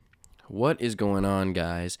What is going on,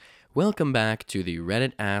 guys? Welcome back to the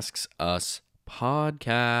Reddit Asks Us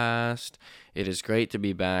podcast. It is great to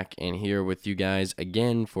be back and here with you guys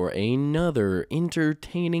again for another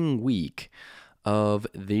entertaining week of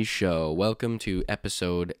the show. Welcome to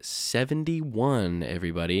episode 71,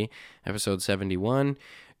 everybody. Episode 71.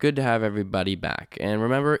 Good to have everybody back. And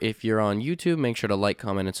remember, if you're on YouTube, make sure to like,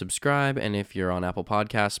 comment, and subscribe. And if you're on Apple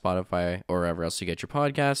Podcasts, Spotify, or wherever else you get your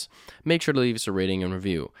podcasts, make sure to leave us a rating and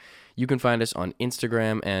review. You can find us on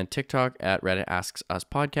Instagram and TikTok at Reddit Asks Us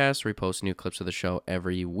Podcast. We post new clips of the show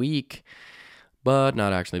every week, but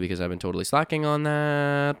not actually because I've been totally slacking on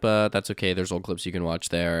that. But that's okay. There's old clips you can watch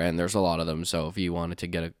there, and there's a lot of them. So if you wanted to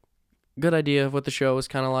get a good idea of what the show is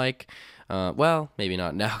kind of like, well, maybe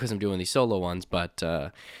not now because I'm doing these solo ones, but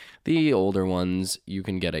the older ones, you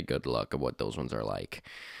can get a good look of what those ones are like.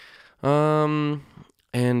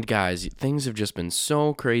 And guys, things have just been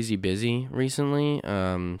so crazy busy recently.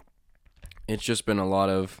 It's just been a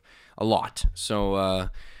lot. So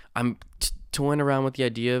I'm toying around with the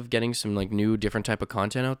idea of getting some like new different type of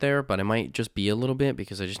content out there, but it might just be a little bit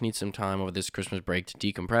because I just need some time over this Christmas break to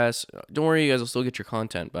decompress. Don't worry, you guys will still get your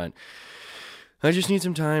content, but I just need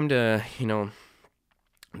some time to,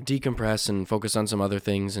 decompress and focus on some other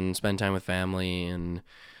things and spend time with family and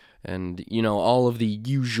all of the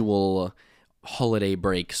usual holiday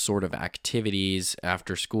break sort of activities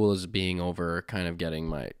after school is being over, kind of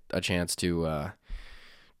getting a chance to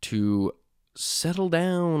settle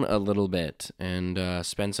down a little bit and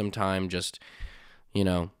spend some time just,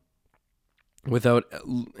 without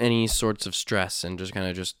any sorts of stress and just kind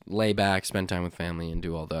of just lay back, spend time with family and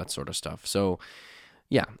do all that sort of stuff. So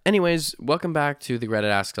yeah, anyways, welcome back to the Reddit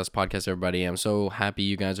Asks Us podcast, everybody. I'm so happy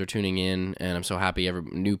you guys are tuning in, and I'm so happy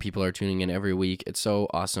new people are tuning in every week. It's so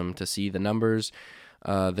awesome to see the numbers.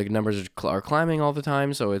 The numbers are climbing all the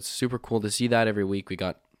time, so it's super cool to see that every week. We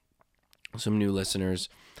got some new listeners.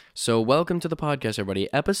 So welcome to the podcast,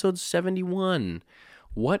 everybody. Episode 71.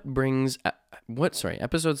 Episode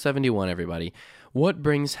 71, everybody. What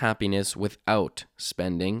brings happiness without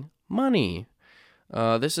spending money?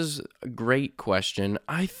 This is a great question.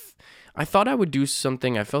 I thought I would do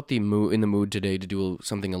something. I felt in the mood today to do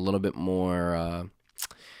something a little bit more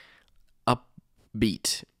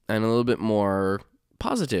upbeat and a little bit more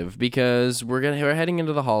positive because we're heading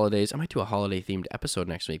into the holidays. I might do a holiday themed episode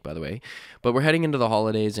next week, by the way. But we're heading into the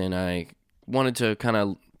holidays, and I wanted to kind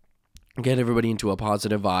of get everybody into a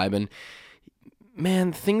positive vibe. And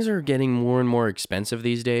man, things are getting more and more expensive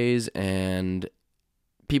these days, and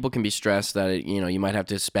people can be stressed that, you might have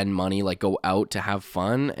to spend money, like go out to have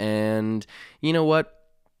fun. And you know what?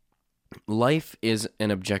 Life is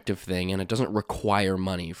an objective thing, and it doesn't require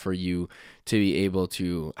money for you to be able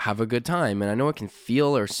to have a good time. And I know it can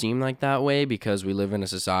feel or seem like that way because we live in a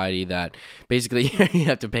society that basically you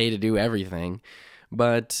have to pay to do everything.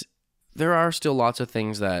 But there are still lots of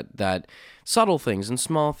things that subtle things and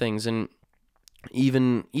small things and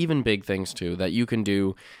even big things too that you can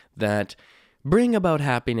do that bring about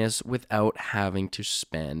happiness without having to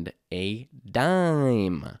spend a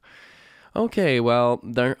dime. Okay, well,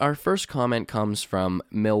 our first comment comes from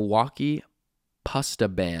Milwaukee Pasta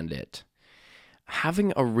Bandit.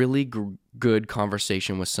 Having a really good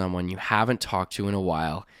conversation with someone you haven't talked to in a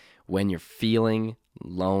while when you're feeling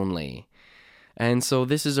lonely. And so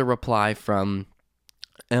this is a reply from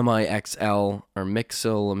MIXL or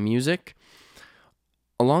Mixel Music.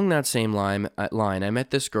 Along that same line, I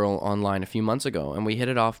met this girl online a few months ago, and we hit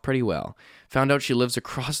it off pretty well. Found out she lives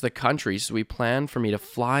across the country, so we planned for me to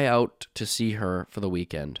fly out to see her for the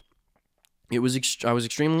weekend. I was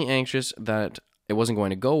extremely anxious that it wasn't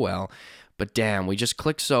going to go well, but damn, we just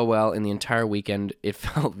clicked so well in the entire weekend. It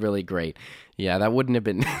felt really great. Yeah, that wouldn't have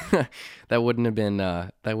been that would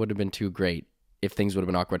have been too great if things would have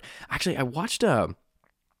been awkward. Actually, I watched a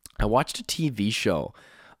TV show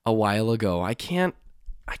a while ago. I can't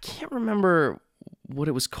remember what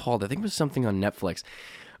it was called. I think it was something on Netflix.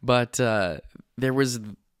 But there was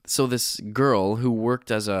this girl who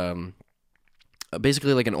worked as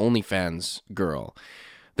basically like an OnlyFans girl.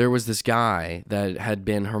 There was this guy that had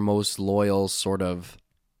been her most loyal sort of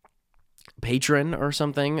patron or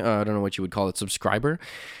something. I don't know what you would call it, subscriber.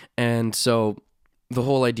 And so the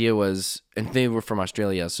whole idea was, and they were from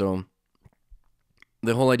Australia, so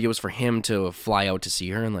the whole idea was for him to fly out to see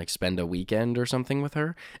her and like spend a weekend or something with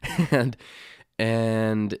her.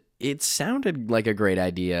 and it sounded like a great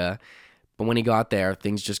idea, but when he got there,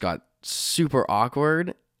 things just got super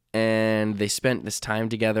awkward, and they spent this time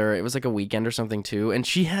together. It was like a weekend or something too, and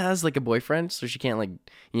she has like a boyfriend, so she can't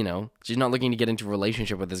she's not looking to get into a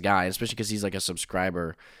relationship with this guy, especially because he's like a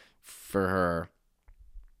subscriber for her.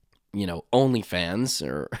 OnlyFans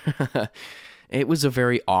or it was a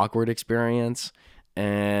very awkward experience,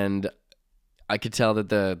 and I could tell that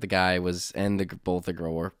the guy was and both the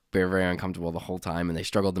girl were very, very uncomfortable the whole time, and they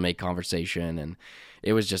struggled to make conversation, and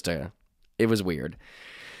it was it was weird.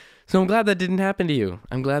 So I'm glad that didn't happen to you.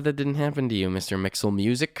 I'm glad that didn't happen to you, Mr. Mixel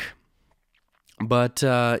Music. But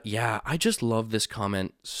yeah, I just love this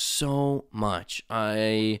comment so much.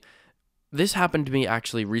 This happened to me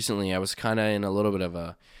actually recently. I was kind of in a little bit of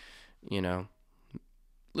a,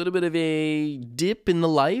 little bit of a dip in the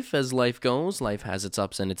life as life goes. Life has its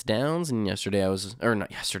ups and its downs. And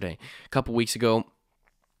a couple weeks ago,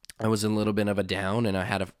 I was in a little bit of a down, and I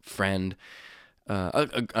had a friend,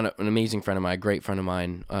 an amazing friend of mine, a great friend of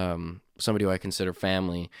mine, somebody who I consider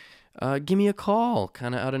family, give me a call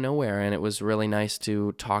kind of out of nowhere. And it was really nice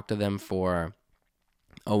to talk to them for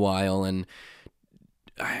a while. And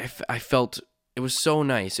I felt it was so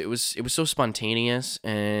nice. It was so spontaneous,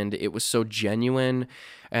 and it was so genuine,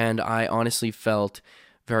 and I honestly felt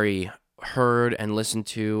very heard and listened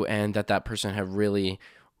to, and that person had really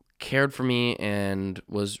cared for me and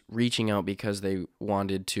was reaching out because they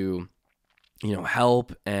wanted to,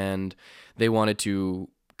 help, and they wanted to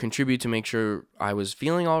contribute to make sure I was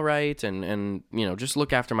feeling all right, and just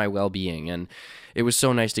look after my well-being. And it was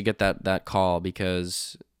so nice to get that call,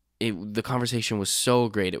 because the conversation was so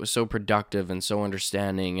great. It was so productive and so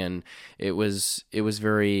understanding, and it was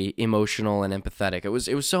very emotional and empathetic. It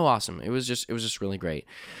was so awesome. It was just really great.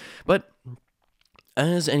 But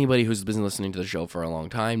as anybody who's been listening to the show for a long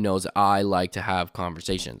time knows, I like to have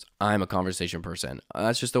conversations. I'm a conversation person.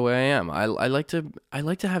 That's just the way I am. I like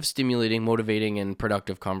to have stimulating, motivating, and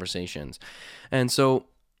productive conversations. And so,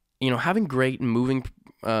 having great and moving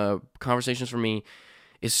conversations for me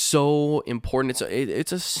is so important.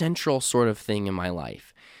 It's a central sort of thing in my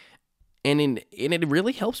life. And it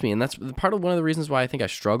really helps me. And that's part of one of the reasons why I think I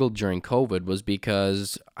struggled during COVID, was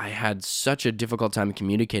because I had such a difficult time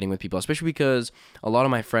communicating with people, especially because a lot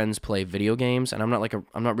of my friends play video games, and I'm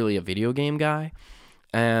not really a video game guy.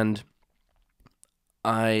 And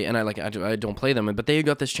I don't play them, but they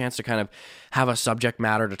got this chance to kind of have a subject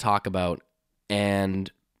matter to talk about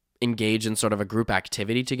and engage in sort of a group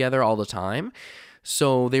activity together all the time.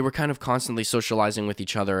 So they were kind of constantly socializing with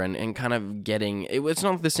each other and kind of getting, it's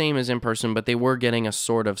not the same as in person, but they were getting a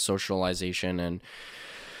sort of socialization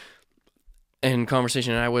and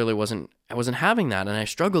conversation. And I really wasn't having that. And I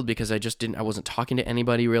struggled because I wasn't talking to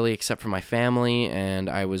anybody really except for my family,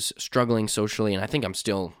 and I was struggling socially. And I think I'm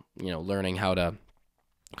still, learning how to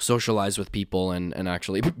socialize with people and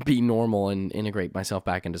actually be normal and integrate myself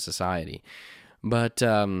back into society. But,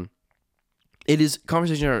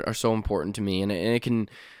 conversations are so important to me, and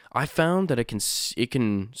I found that it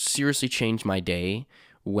can seriously change my day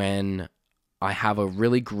when I have a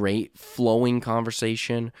really great flowing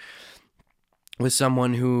conversation with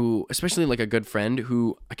someone who, especially like a good friend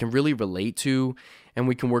who I can really relate to, and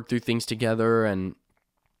we can work through things together. And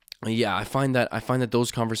yeah, I find that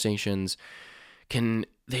those conversations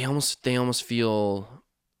they almost feel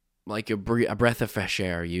like a breath of fresh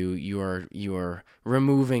air. You are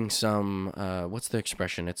removing some what's the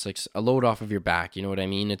expression? It's like a load off of your back. You know what I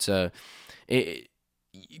mean?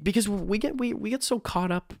 Because we get so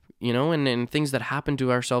caught up, in things that happen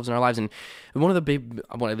to ourselves in our lives. And one of the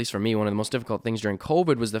at least for me, one of the most difficult things during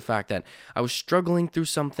COVID was the fact that I was struggling through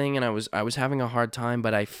something, and I was having a hard time,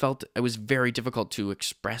 but I felt it was very difficult to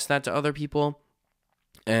express that to other people.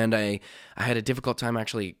 And I had a difficult time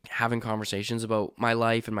actually having conversations about my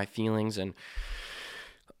life and my feelings, and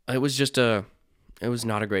it was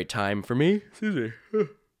not a great time for me. Excuse me. I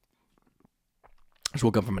just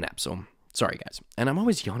woke up from a nap, so sorry guys. And I'm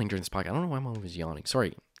always yawning during this podcast. I don't know why I'm always yawning.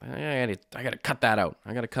 Sorry. I gotta cut that out.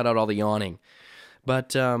 I gotta cut out all the yawning.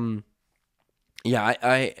 But yeah,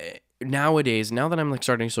 I nowadays, now that I'm like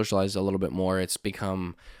starting to socialize a little bit more, it's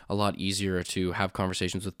become a lot easier to have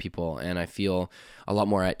conversations with people, and I feel a lot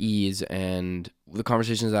more at ease. And the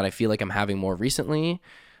conversations that I feel like I'm having more recently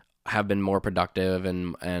have been more productive,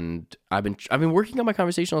 and I've been working on my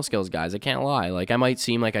conversational skills, guys. I can't lie. Like, I might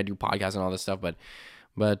seem like I do podcasts and all this stuff, but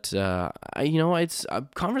it's a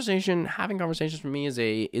conversation. Having conversations for me is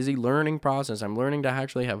a learning process. I'm learning to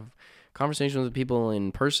actually have conversations with people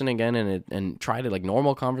in person again, and try to like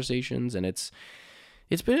normal conversations, and it's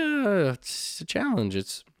been a challenge.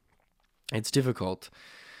 It's difficult.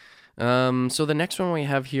 So the next one we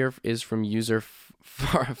have here is from user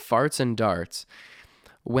Farts and Darts.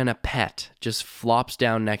 When a pet just flops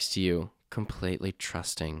down next to you, completely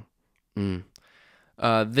trusting.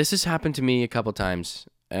 This has happened to me a couple times.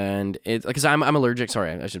 and it's because I'm allergic.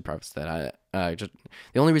 Sorry, I should preface that. I just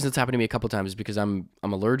the only reason it's happened to me a couple times is because I'm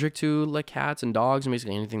allergic to like cats and dogs and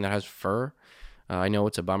basically anything that has fur. I know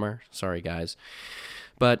it's a bummer. Sorry, guys,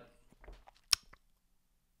 but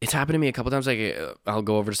it's happened to me a couple times. Like I'll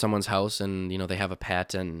go over to someone's house and they have a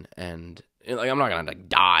pet and like I'm not gonna like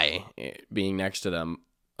die being next to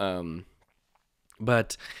them,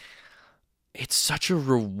 but it's such a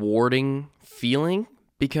rewarding feeling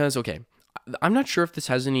because okay, I'm not sure if this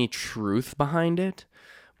has any truth behind it,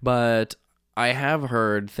 but I have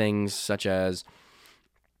heard things such as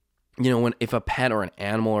when if a pet or an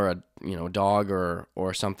animal or a dog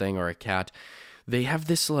or something or a cat, they have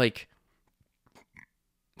this like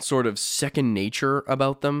sort of second nature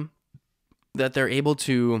about them that they're able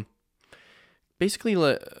to basically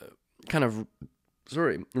kind of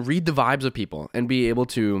read the vibes of people and be able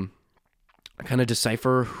to kind of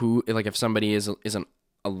decipher who, like if somebody is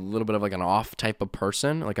a little bit of like an off type of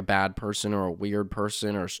person, like a bad person or a weird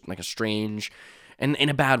person or like a strange, and in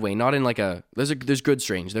a bad way, not in like there's good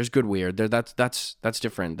strange, there's good weird, that's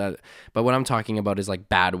different. But what I'm talking about is like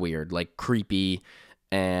bad weird, like creepy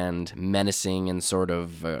and menacing and sort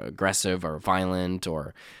of aggressive or violent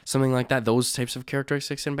or something like that. Those types of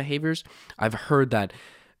characteristics and behaviors. I've heard that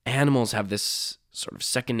animals have this sort of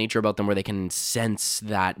second nature about them where they can sense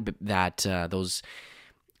that those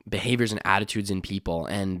behaviors and attitudes in people,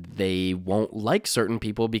 and they won't like certain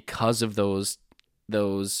people because of those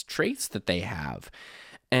traits that they have.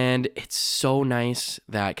 And it's so nice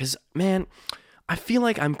that, because man, I feel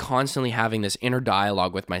like I'm constantly having this inner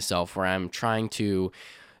dialogue with myself where I'm trying to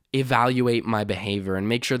evaluate my behavior and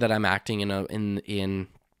make sure that I'm acting in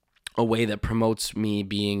a way that promotes me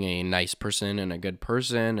being a nice person and a good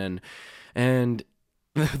person. And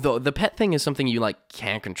the pet thing is something you like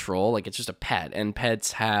can't control. Like it's just a pet, and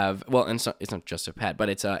pets have, well, and it's not just a pet, but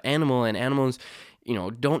it's an animal, and animals,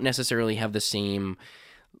 don't necessarily have the same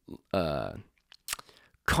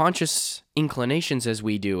conscious inclinations as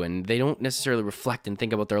we do, and they don't necessarily reflect and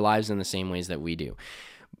think about their lives in the same ways that we do.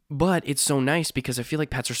 But it's so nice because I feel like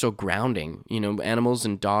pets are so grounding. Animals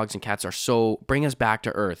and dogs and cats bring us back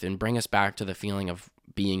to earth and bring us back to the feeling of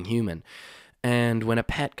being human. And when a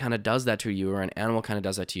pet kind of does that to you, or an animal kind of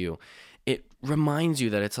does that to you, it reminds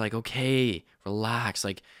you that it's like, okay, relax,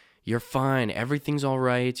 like you're fine, everything's all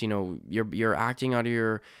right. You're acting out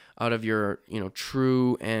of your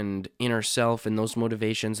true and inner self, and those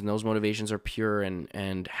motivations are pure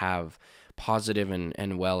and have positive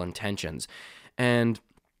and well intentions. And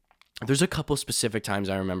there's a couple specific times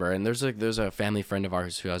I remember, and there's a family friend of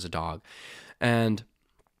ours who has a dog, and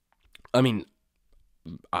I mean,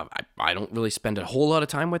 I don't really spend a whole lot of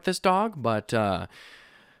time with this dog, but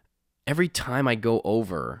every time I go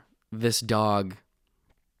over, this dog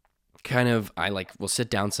will sit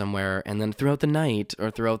down somewhere, and then throughout the night or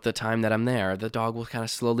throughout the time that I'm there, the dog will kind of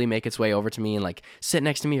slowly make its way over to me and like sit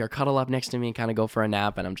next to me or cuddle up next to me and kind of go for a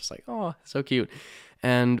nap. And I'm just like, oh, so cute.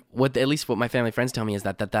 And at least what my family friends tell me is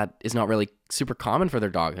that is not really super common for their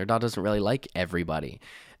dog. Their dog doesn't really like everybody.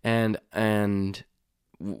 And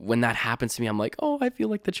when that happens to me, I'm like, oh, I feel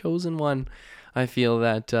like the chosen one. I feel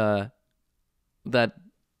that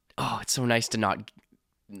it's so nice to not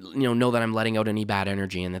know that I'm letting out any bad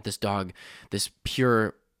energy, and that this dog, this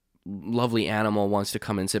pure, lovely animal, wants to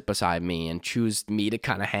come and sit beside me and choose me to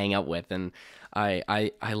kind of hang out with. And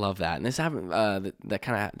I love that. And this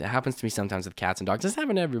that happens to me sometimes with cats and dogs. This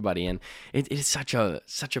happens to everybody, and it is such a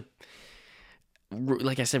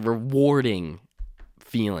like I said, rewarding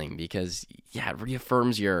feeling, because it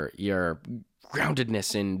reaffirms your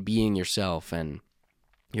groundedness in being yourself and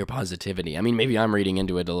your positivity. I mean, maybe I'm reading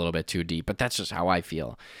into it a little bit too deep, but that's just how I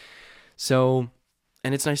feel. So,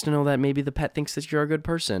 and it's nice to know that maybe the pet thinks that you're a good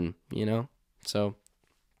person, So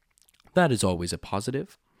that is always a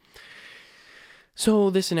positive. So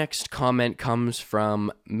this next comment comes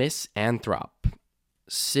from Miss Anthrop.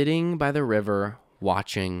 Sitting by the river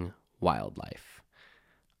watching wildlife.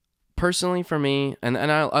 Personally for me, and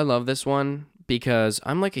I love this one because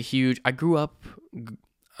I'm like I grew up,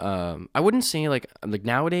 I wouldn't say like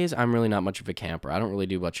nowadays I'm really not much of a camper. I don't really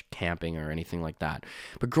do much camping or anything like that.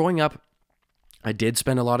 But growing up, I did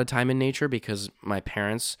spend a lot of time in nature because my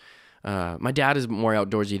parents, my dad is more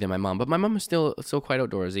outdoorsy than my mom, but my mom is still quite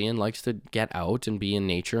outdoorsy and likes to get out and be in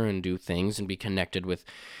nature and do things and be connected with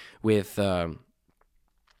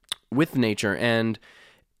nature. And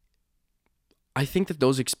I think that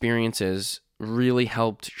those experiences really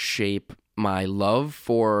helped shape my love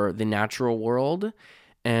for the natural world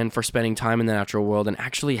and for spending time in the natural world, and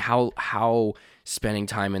actually how spending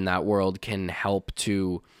time in that world can help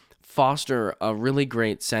to foster a really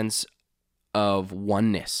great sense of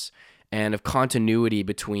oneness and of continuity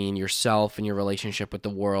between yourself and your relationship with the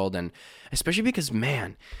world. And especially because,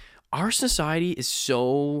 man, our society is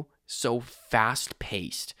so fast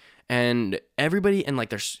paced, and everybody, and like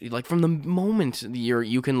there's like from the moment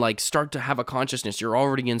you can like start to have a consciousness, you're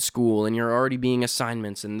already in school and you're already being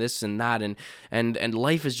assignments and this and that, and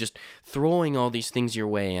life is just throwing all these things your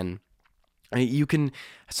way. And you can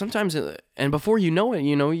sometimes, and before you know it,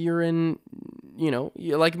 you're in,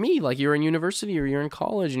 you're like me, like you're in university or you're in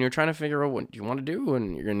college and you're trying to figure out what you want to do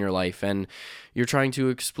in your life, and you're trying to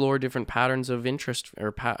explore different patterns of interest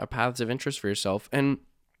or paths of interest for yourself. And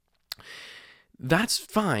that's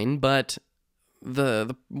fine, but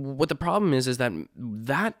what the problem is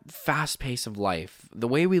that fast pace of life, the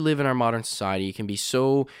way we live in our modern society, can be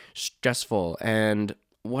so stressful. And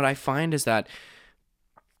what I find is that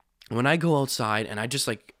when I go outside and I just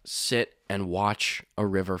like sit and watch a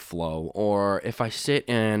river flow, or if I sit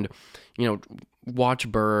and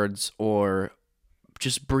watch birds, or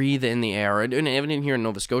just breathe in the air, and even in here in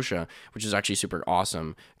Nova Scotia, which is actually super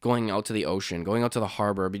awesome, going out to the ocean, going out to the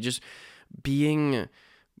harbor, just being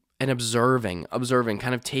and observing,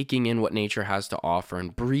 kind of taking in what nature has to offer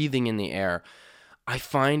and breathing in the air, I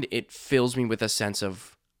find it fills me with a sense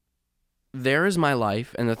of, there is my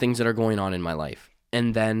life and the things that are going on in my life,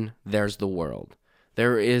 and then there's the world.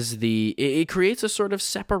 There is it creates a sort of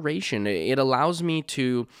separation. It allows me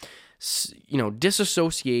to,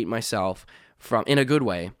 disassociate myself from, in a good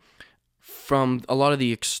way, from a lot of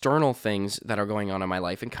the external things that are going on in my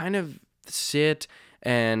life, and kind of sit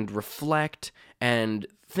and reflect and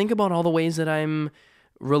think about all the ways that I'm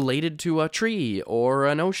related to a tree or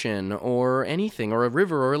an ocean or anything, or a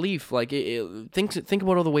river or a leaf. Like think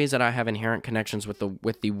about all the ways that I have inherent connections with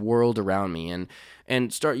the world around me,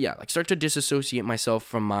 and start to disassociate myself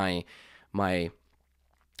from my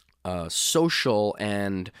social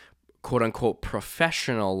and quote unquote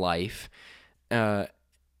professional life,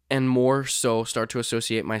 and more so start to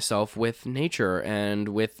associate myself with nature and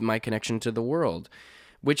with my connection to the world,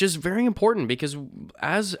 which is very important, because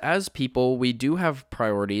as people, we do have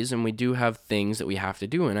priorities and we do have things that we have to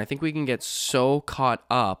do. And I think we can get so caught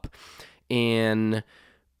up in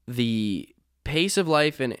the pace of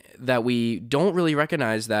life, and that we don't really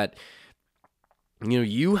recognize that,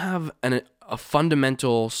 you have a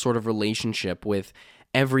fundamental sort of relationship with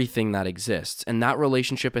everything that exists, and that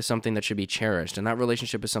relationship is something that should be cherished, and that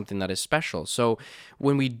relationship is something that is special. So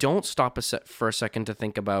when we don't stop for a second to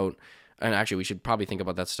think about, and actually we should probably think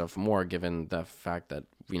about that stuff more, given the fact that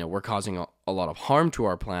we're causing a lot of harm to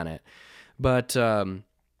our planet, but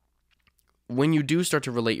when you do start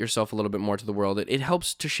to relate yourself a little bit more to the world, it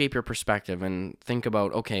helps to shape your perspective and think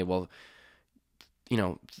about, okay, well,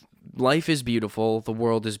 life is beautiful, the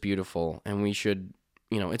world is beautiful, and we should,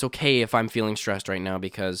 it's okay if I'm feeling stressed right now,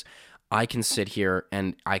 because I can sit here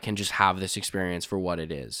and I can just have this experience for what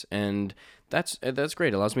it is. And that's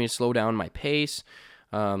great. It allows me to slow down my pace,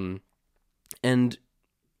 and,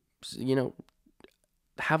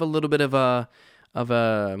 have a little bit of a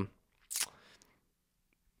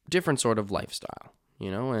different sort of lifestyle,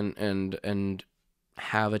 and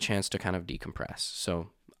have a chance to kind of decompress. So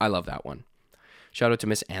I love that one. Shout out to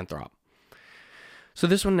Miss Anthrop. So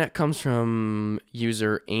this one that comes from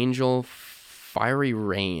user Angel Fiery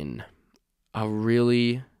Rain. A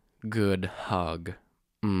really good hug.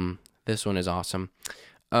 This one is awesome.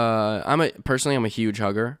 I'm a huge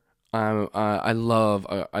hugger. I love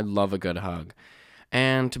a good hug.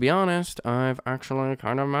 And to be honest, I've actually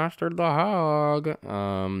kind of mastered the hug.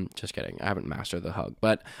 Just kidding. I haven't mastered the hug,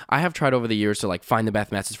 but I have tried over the years to like find the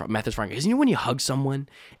best methods for it. Because when you hug someone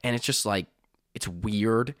and it's just like, it's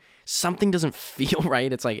weird, something doesn't feel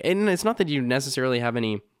right. It's like, and it's not that you necessarily have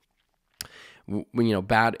any,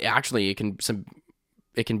 bad. Actually, it can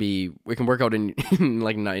work out in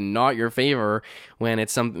like not your favor when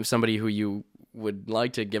it's somebody who you would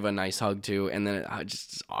like to give a nice hug to, and then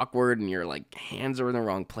it's awkward, and your like hands are in the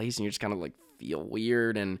wrong place, and you just kind of like feel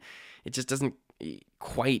weird, and it just doesn't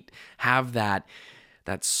quite have that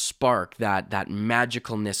spark, that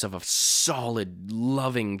magicalness of a solid,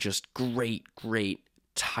 loving, just great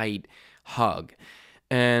tight hug.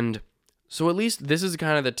 And so at least this is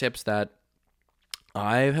kind of the tips that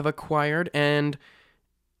I have acquired, and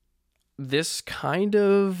this kind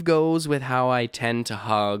of goes with how I tend to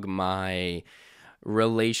hug my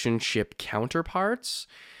relationship counterparts,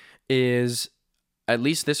 is at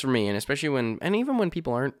least this for me, and especially even when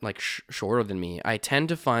people aren't like shorter than me, I tend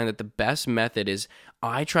to find that the best method is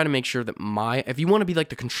I try to make sure that if you want to be like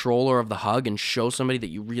the controller of the hug and show somebody that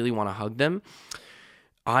you really want to hug them,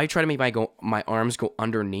 I try to make my arms go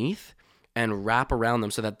underneath and wrap around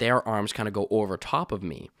them so that their arms kind of go over top of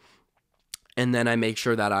me. And then I make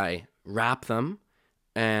sure that I wrap them,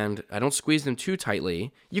 and I don't squeeze them too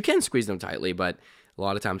tightly. You can squeeze them tightly, but a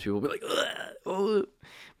lot of times people will be like, ugh, oh.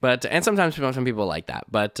 But and sometimes some people like that,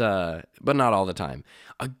 but not all the time.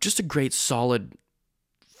 Just a great solid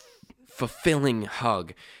fulfilling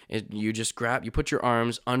hug. You put your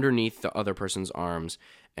arms underneath the other person's arms,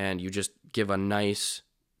 and you just give a nice,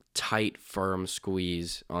 tight, firm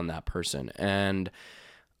squeeze on that person. And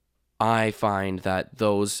I find that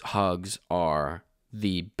those hugs are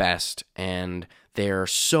the best, and they're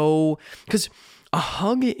so, because a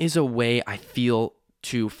hug is a way I feel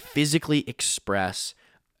to physically express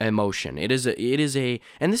emotion. It is a,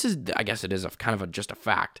 and this is, I guess it is just a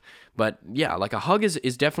fact, but yeah, like a hug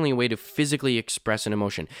is definitely a way to physically express an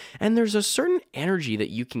emotion. And there's a certain energy that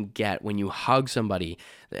you can get when you hug somebody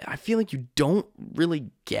that I feel like you don't really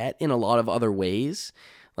get in a lot of other ways.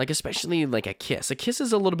 Like, especially like a kiss. A kiss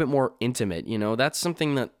is a little bit more intimate, that's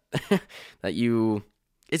something that,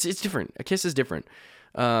 it's different. A kiss is different.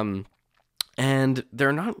 And there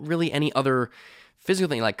are not really any other physical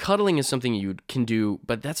thing. Like cuddling is something you can do,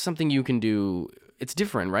 but that's something you can do. It's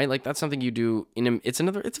different, right? Like that's something you do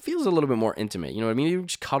it feels a little bit more intimate. You know what I mean? You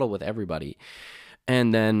just cuddle with everybody.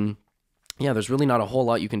 And then, yeah, there's really not a whole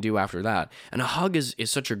lot you can do after that. And a hug is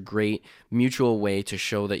such a great mutual way to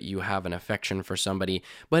show that you have an affection for somebody,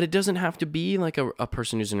 but it doesn't have to be like a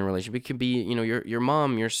person who's in a relationship. It could be, your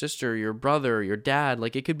mom, your sister, your brother, your dad.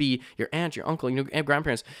 Like it could be your aunt, your uncle, and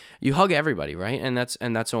grandparents. You hug everybody, right? And that's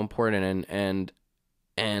so important.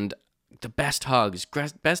 And the best hugs,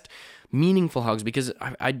 best meaningful hugs, because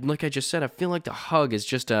I like I just said, I feel like the hug is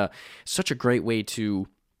just such a great way to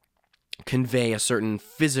convey a certain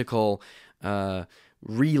physical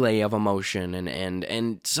relay of emotion,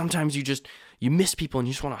 and sometimes you miss people and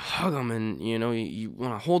you just want to hug them, and you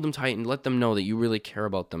want to hold them tight and let them know that you really care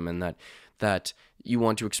about them, and that you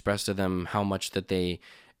want to express to them how much that they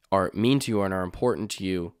are mean to you and are important to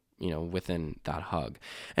you, within that hug.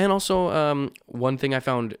 And also, one thing I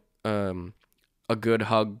found a good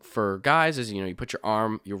hug for guys is, you put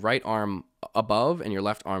your right arm above and your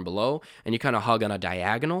left arm below, and you kind of hug on a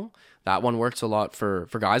diagonal. That one works a lot for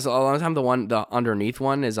guys. A lot of the time, the underneath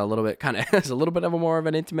one is a little bit is a little bit of a more of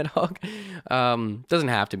an intimate hug. Doesn't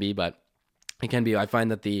have to be, but it can be. I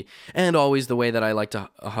find that and always the way that I like to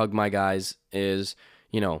hug my guys is,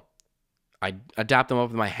 I adapt them up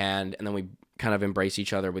with my hand, and then we kind of embrace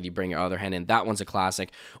each other with you bring your other hand in. That one's a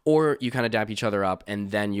classic. Or you kind of dap each other up,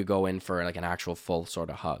 and then you go in for like an actual full sort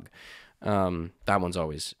of hug. That one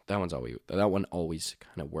always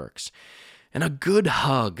kind of works. And a good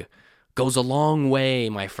hug goes a long way,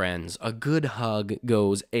 my friends. A good hug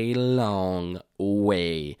goes a long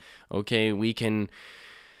way. Okay, can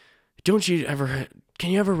you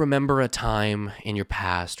ever remember a time in your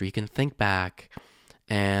past where you can think back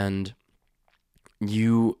and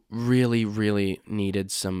you really, really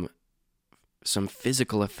needed some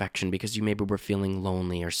physical affection because you maybe were feeling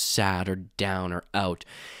lonely or sad or down or out,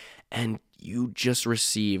 and you just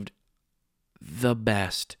received the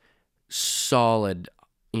best, solid,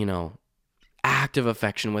 act of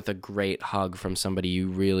affection with a great hug from somebody you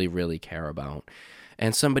really, really care about,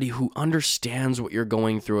 and somebody who understands what you're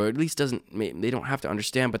going through, or at least they don't have to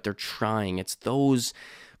understand, but they're trying. It's those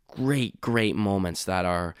great, great moments that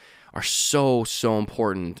are so, so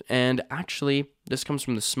important. And actually, this comes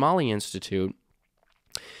from the Smalley Institute.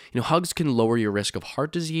 Hugs can lower your risk of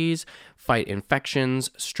heart disease, fight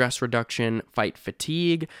infections, stress reduction, fight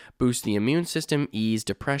fatigue, boost the immune system, ease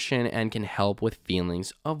depression, and can help with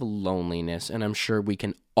feelings of loneliness. And I'm sure we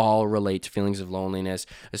can all relate to feelings of loneliness,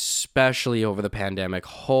 especially over the pandemic.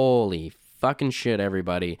 Holy fucking shit,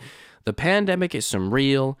 everybody. The pandemic is some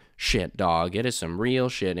real shit, dog. It is some real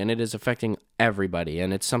shit, and it is affecting everybody.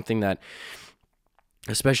 And it's something that,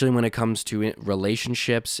 especially when it comes to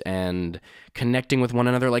relationships and connecting with one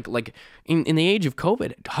another, like in the age of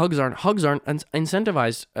COVID, hugs aren't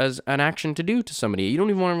incentivized as an action to do to somebody. You don't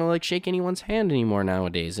even want to like shake anyone's hand anymore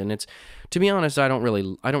nowadays. And it's, to be honest, I don't really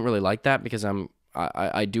like that, because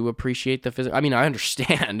I do appreciate the physical. I mean, I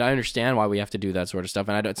understand why we have to do that sort of stuff,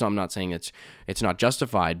 and I'm not saying it's not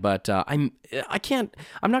justified, but I'm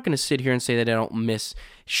not going to sit here and say that I don't miss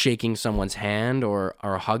shaking someone's hand or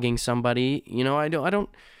hugging somebody. I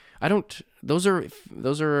don't. Those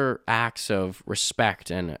are acts of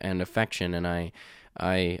respect and affection, and I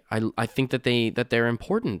think that they're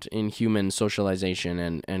important in human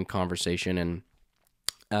socialization and conversation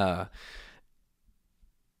and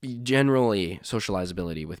generally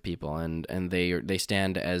socializability with people, and they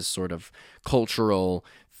stand as sort of cultural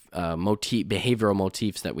behavioral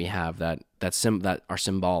motifs that we have that are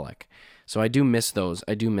symbolic. So I do miss those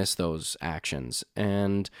actions.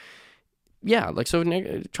 And yeah, like, so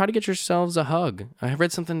try to get yourselves a hug. I have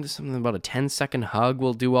read something about a 10-second hug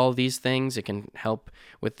will do all these things. It can help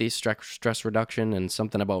with the stress reduction, and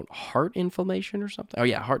something about heart inflammation or something. Oh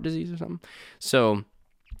yeah, heart disease or something. So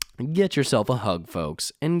get yourself a hug,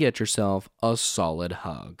 folks, and get yourself a solid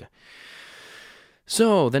hug.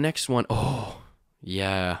 So the next one, oh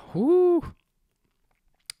yeah, whoo.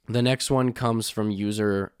 The next one comes from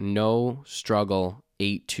user No Struggle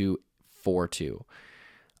 8242.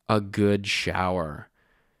 A good shower.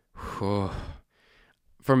 For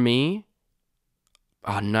me,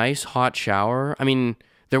 a nice hot shower. I mean,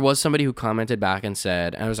 there was somebody who commented back and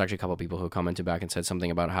said, and there was actually a couple people who commented back and said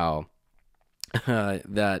something about how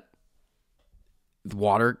that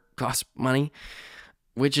water costs money,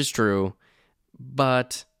 which is true,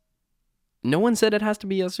 but no one said it has to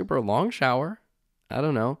be a super long shower. I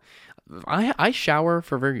don't know. I shower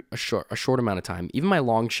for a short amount of time. Even my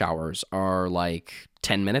long showers are like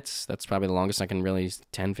 10 minutes. That's probably the longest I can really,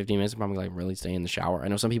 10, 15 minutes, probably like really stay in the shower. I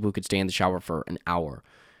know some people who could stay in the shower for an hour,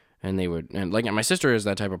 and they would, and like my sister is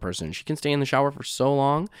that type of person. She can stay in the shower for so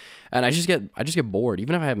long, and I just get bored,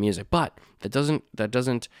 even if I have music. But that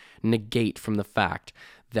doesn't negate from the fact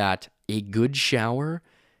that a good shower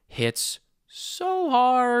hits so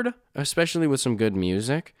hard, especially with some good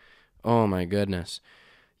music. Oh my goodness.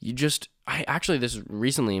 I actually, this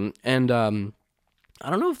recently, and I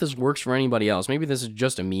don't know if this works for anybody else. Maybe this is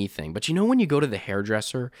just a me thing, but you know when you go to the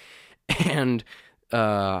hairdresser and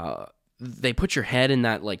they put your head in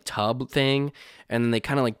that like tub thing, and then they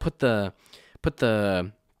kind of like put the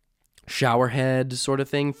shower head sort of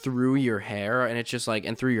thing through your hair, and it's just like,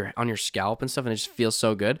 and through on your scalp and stuff, and it just feels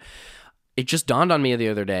so good. It just dawned on me the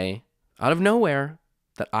other day, out of nowhere,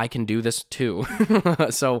 that I can do this too.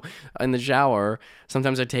 So in the shower,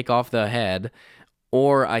 sometimes I take off the head,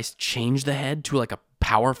 or I change the head to like a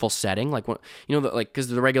powerful setting, like like, because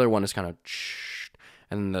the regular one is kind of,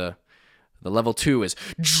 and the level 2 is,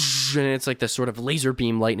 and it's like this sort of laser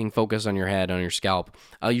beam lightning focus on your head, on your scalp.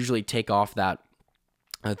 I'll usually take off that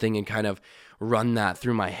thing and kind of run that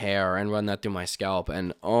through my hair and run that through my scalp,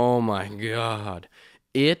 and oh my god,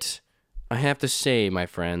 I have to say, my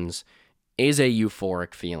friends, is a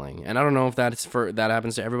euphoric feeling. And I don't know if that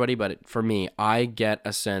happens to everybody, but for me, I get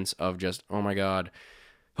a sense of just, oh my god,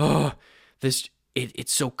 it's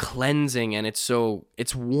so cleansing, and it's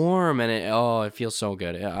warm, and it feels so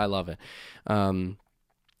good. I love it.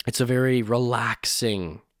 It's a very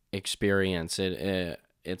relaxing experience.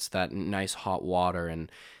 It's that nice hot water,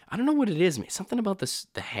 and I don't know what it is. Something about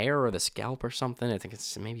the hair or the scalp or something. I think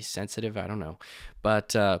it's maybe sensitive. I don't know,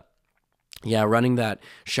 but yeah, running that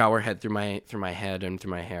shower head through my head and through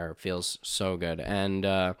my hair feels so good. And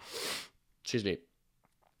excuse me.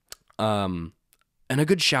 And a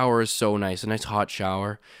good shower is so nice. A nice hot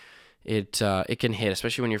shower. It can hit,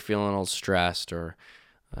 especially when you're feeling a little stressed, or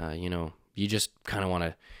you just kind of want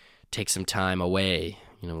to take some time away.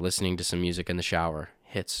 Listening to some music in the shower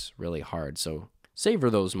hits really hard. So savor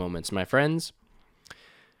those moments, my friends.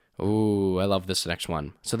 Ooh, I love this next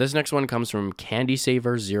one. So this next one comes from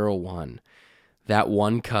CandySaver01. That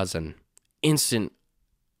one cousin, instant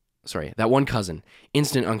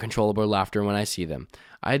uncontrollable laughter when I see them.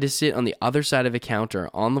 I had to sit on the other side of the counter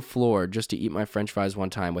on the floor just to eat my french fries one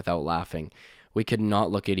time without laughing. We could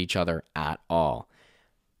not look at each other at all.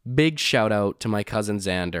 Big shout out to my cousin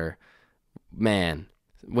Xander. Man,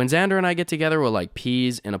 when Xander and I get together, we're like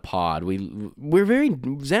peas in a pod.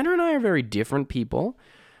 Xander and I are very different people,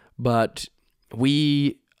 but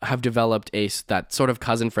we have developed that sort of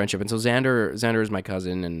cousin friendship. And so Xander is my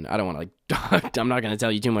cousin, and I don't want to I'm not going to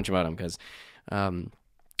tell you too much about him, because I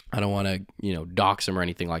don't want to, dox him or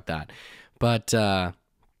anything like that. But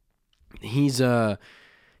he's such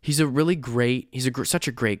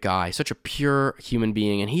a great guy, such a pure human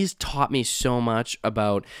being, and he's taught me so much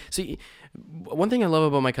about. See, one thing I love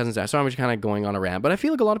about my cousins, sorry, I'm just kind of going on a rant, but I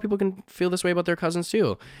feel like a lot of people can feel this way about their cousins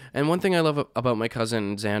too. And one thing I love about my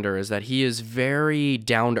cousin Xander is that he is very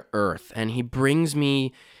down to earth, and he brings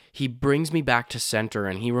me back to center,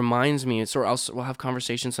 and he reminds me. We'll have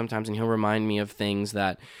conversations sometimes, and he'll remind me of things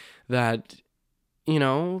that there's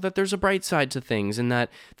a bright side to things, and that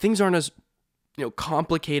things aren't as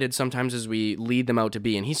complicated sometimes as we lead them out to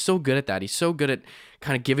be. And he's so good at that. He's so good at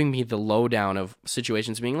kind of giving me the lowdown of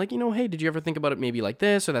situations, being like, hey, did you ever think about it maybe like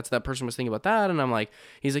this, or that person was thinking about that? And I'm like,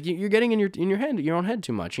 he's like, you're getting in your own head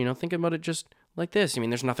too much. Think about it just like this.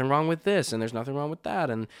 There's nothing wrong with this, and there's nothing wrong with that.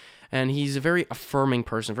 And he's a very affirming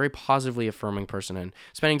person, very positively affirming person. And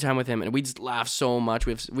spending time with him, and we just laugh so much.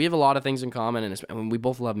 We have a lot of things in common, and we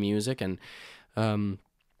both love music, and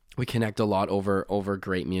we connect a lot over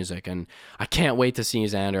great music, and I can't wait to see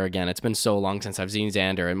Xander again. It's been so long since I've seen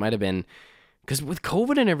Xander. It might have been because with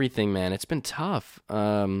COVID and everything, man, it's been tough.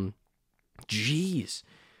 Jeez,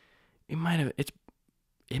 it might have it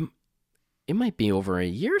it might be over a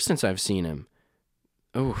year since I've seen him.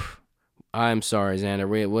 Oof. I'm sorry, Xander.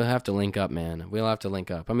 We'll have to link up, man. We'll have to link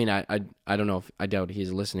up. I mean, I don't know if I doubt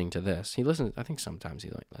he's listening to this. He listens. I think sometimes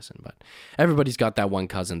he listen, but everybody's got that one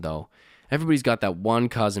cousin though. Everybody's got that one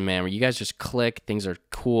cousin, man, where you guys just click. Things are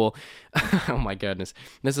cool. Oh my goodness.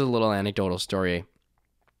 This is a little anecdotal story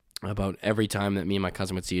about every time that me and my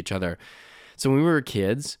cousin would see each other. So when we were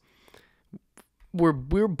kids, we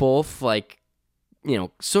were both like,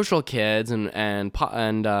 social kids, and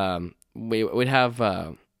we would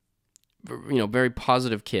have very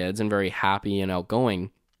positive kids and very happy and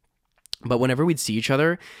outgoing. But whenever we'd see each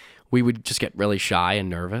other, we would just get really shy and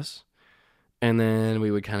nervous. And then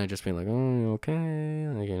we would kind of just be like, oh, you okay?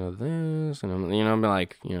 Like, this. And, I'm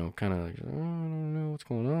like, kind of like, oh, I don't know what's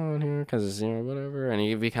going on here because it's, whatever. And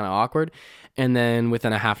he'd be kind of awkward. And then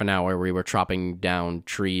within a half an hour, we were chopping down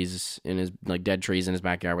trees dead trees in his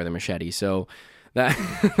backyard with a machete. So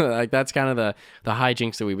that, that's kind of the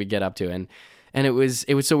hijinks that we would get up to. And it was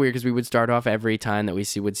so weird because we would start off every time that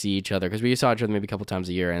would see each other, because we saw each other maybe a couple times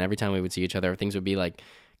a year, and every time we would see each other, things would be like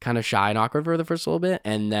kind of shy and awkward for the first little bit,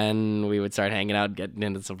 and then we would start hanging out, getting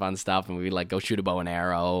into some fun stuff, and we would like go shoot a bow and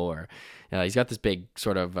arrow, or he's got this big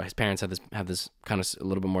sort of his parents have this kind of a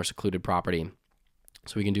little bit more secluded property,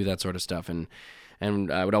 so we can do that sort of stuff, and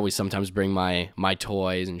I would always sometimes bring my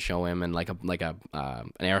toys and show him, and like an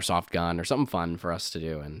airsoft gun or something fun for us to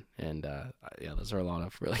do, and those are a lot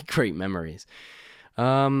of really great memories.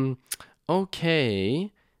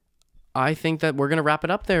 Okay. I think that we're gonna wrap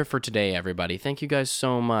it up there for today, everybody. Thank you guys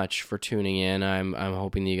so much for tuning in. I'm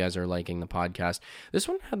hoping that you guys are liking the podcast. This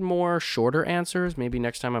one had more shorter answers. Maybe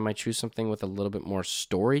next time I might choose something with a little bit more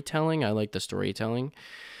storytelling. I like the storytelling.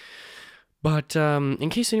 But in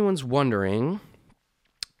case anyone's wondering,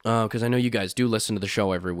 because I know you guys do listen to the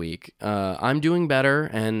show every week, I'm doing better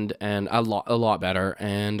and a lot better.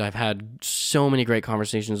 And I've had so many great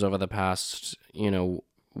conversations over the past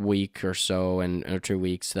week or so or 2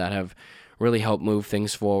 weeks that have really helped move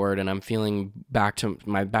things forward, and I'm feeling back to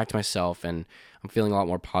myself, and I'm feeling a lot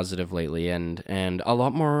more positive lately, and a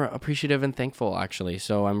lot more appreciative and thankful, actually.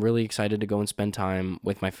 So I'm really excited to go and spend time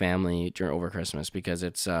with my family over Christmas, because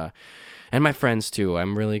it's and my friends too.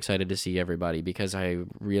 I'm really excited to see everybody, because I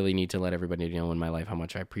really need to let everybody know in my life how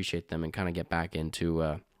much I appreciate them, and kind of get back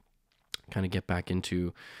into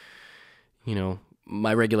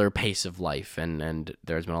my regular pace of life, and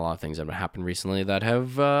there's been a lot of things that have happened recently that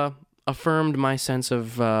have affirmed my sense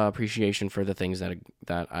of appreciation for the things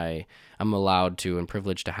that I am allowed to and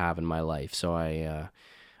privileged to have in my life. So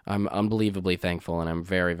I'm unbelievably thankful, and I'm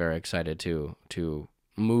very, very excited to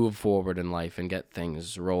move forward in life and get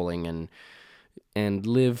things rolling, and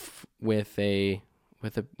live with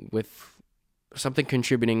something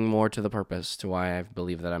contributing more to the purpose, to why I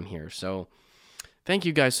believe that I'm here. So thank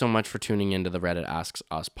you guys so much for tuning into the Reddit Asks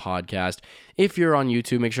Us podcast. If you're on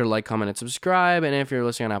YouTube, make sure to like, comment, and subscribe. And if you're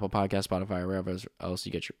listening on Apple Podcasts, Spotify, or wherever else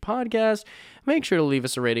you get your podcast, make sure to leave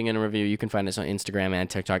us a rating and a review. You can find us on Instagram and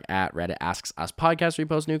TikTok at Reddit Asks Us podcast. We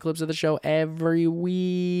post new clips of the show every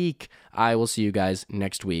week. I will see you guys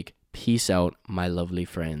next week. Peace out, my lovely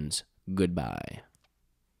friends. Goodbye.